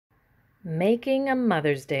Making a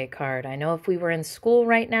Mother's Day card. I know if we were in school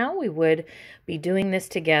right now, we would be doing this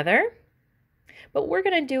together, but we're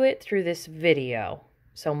going to do it through this video.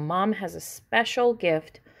 So Mom has a special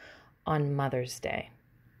gift on Mother's Day.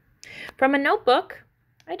 From a notebook,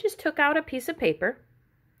 I just took out a piece of paper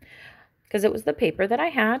because it was the paper that I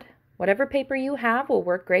had. Whatever paper you have will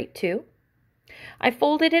work great too. I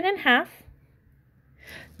folded it in half.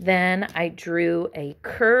 Then I drew a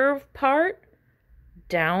curved part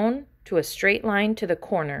down to a straight line to the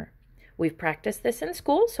corner. We've practiced this in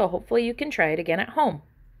school, so hopefully you can try it again at home.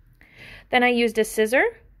 Then I used a scissor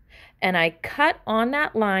and I cut on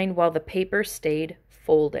that line while the paper stayed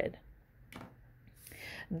folded.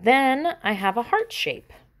 Then I have a heart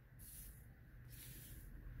shape.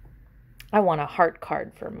 I want a heart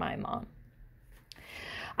card for my mom.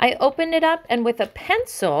 I opened it up and with a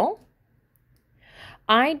pencil,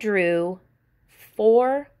 I drew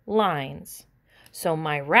 4 lines. So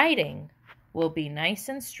my writing will be nice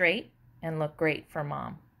and straight and look great for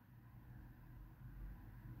Mom.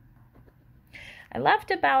 I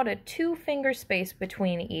left about a 2-finger space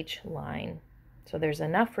between each line, so there's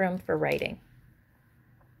enough room for writing.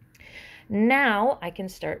 Now I can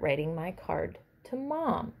start writing my card to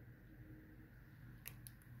Mom.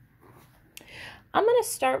 I'm going to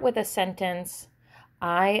start with a sentence.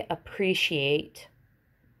 I appreciate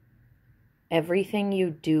everything you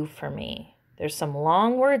do for me. There's some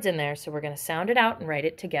long words in there, so we're going to sound it out and write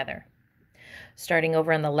it together. Starting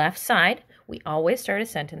over on the left side, we always start a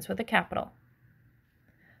sentence with a capital.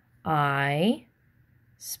 I,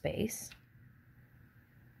 space,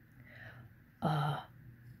 p.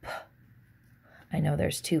 I know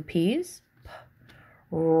there's 2 P's. P,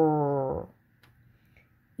 r,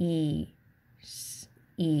 e, s,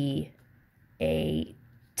 e, a,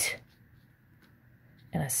 t.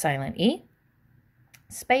 And a silent E.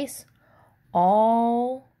 Space.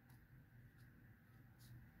 All,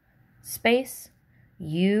 space,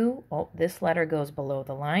 you, oh, this letter goes below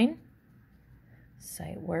the line,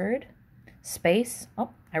 sight word, space, oh,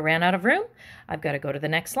 I ran out of room. I've got to go to the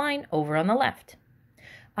next line over on the left.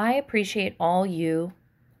 I appreciate all you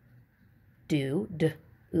do, d,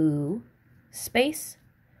 oo, space,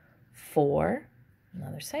 for,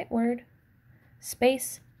 another sight word,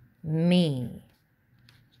 space, me,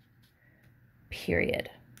 period.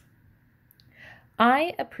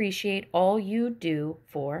 I appreciate all you do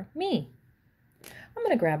for me. I'm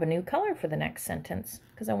going to grab a new color for the next sentence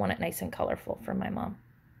because I want it nice and colorful for my mom.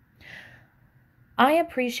 I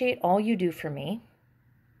appreciate all you do for me.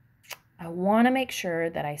 I want to make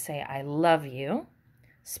sure that I say I love you.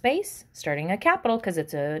 Space, starting a capital because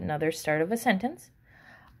it's another start of a sentence.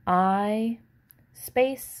 I,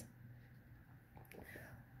 space,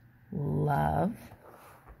 love.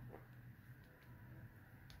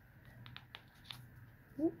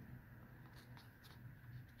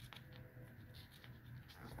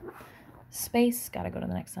 Space, got to go to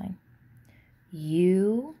the next line.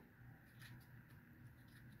 You,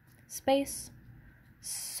 space,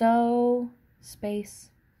 so, space,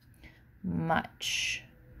 much.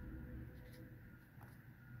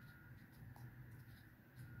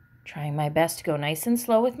 Trying my best to go nice and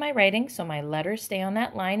slow with my writing so my letters stay on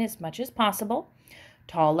that line as much as possible.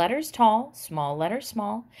 Tall letters tall, small letters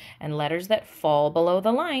small, and letters that fall below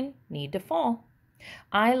the line need to fall.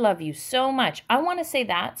 I love you so much. I want to say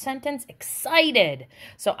that sentence excited.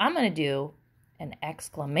 So I'm going to do an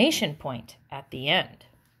exclamation point at the end.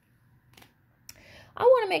 I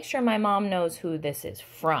want to make sure my mom knows who this is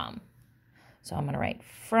from. So I'm going to write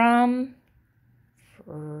from,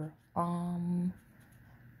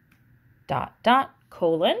 dot, dot,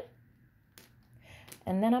 colon.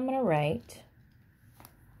 And then I'm going to write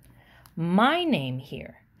my name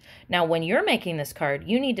here. Now, when you're making this card,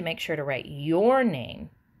 you need to make sure to write your name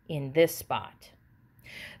in this spot.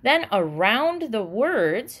 Then around the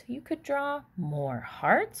words, you could draw more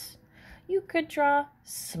hearts. You could draw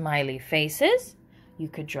smiley faces. You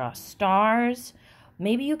could draw stars.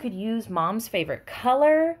 Maybe you could use Mom's favorite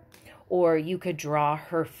color, or you could draw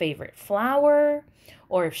her favorite flower,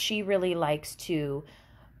 or if she really likes to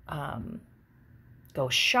go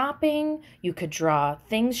shopping, you could draw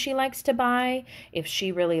things she likes to buy. If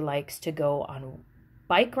she really likes to go on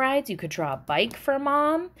bike rides, you could draw a bike for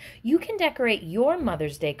Mom. You can decorate your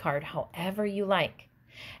Mother's Day card however you like.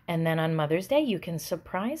 And then on Mother's Day, you can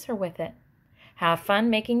surprise her with it. Have fun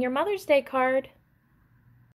making your Mother's Day card.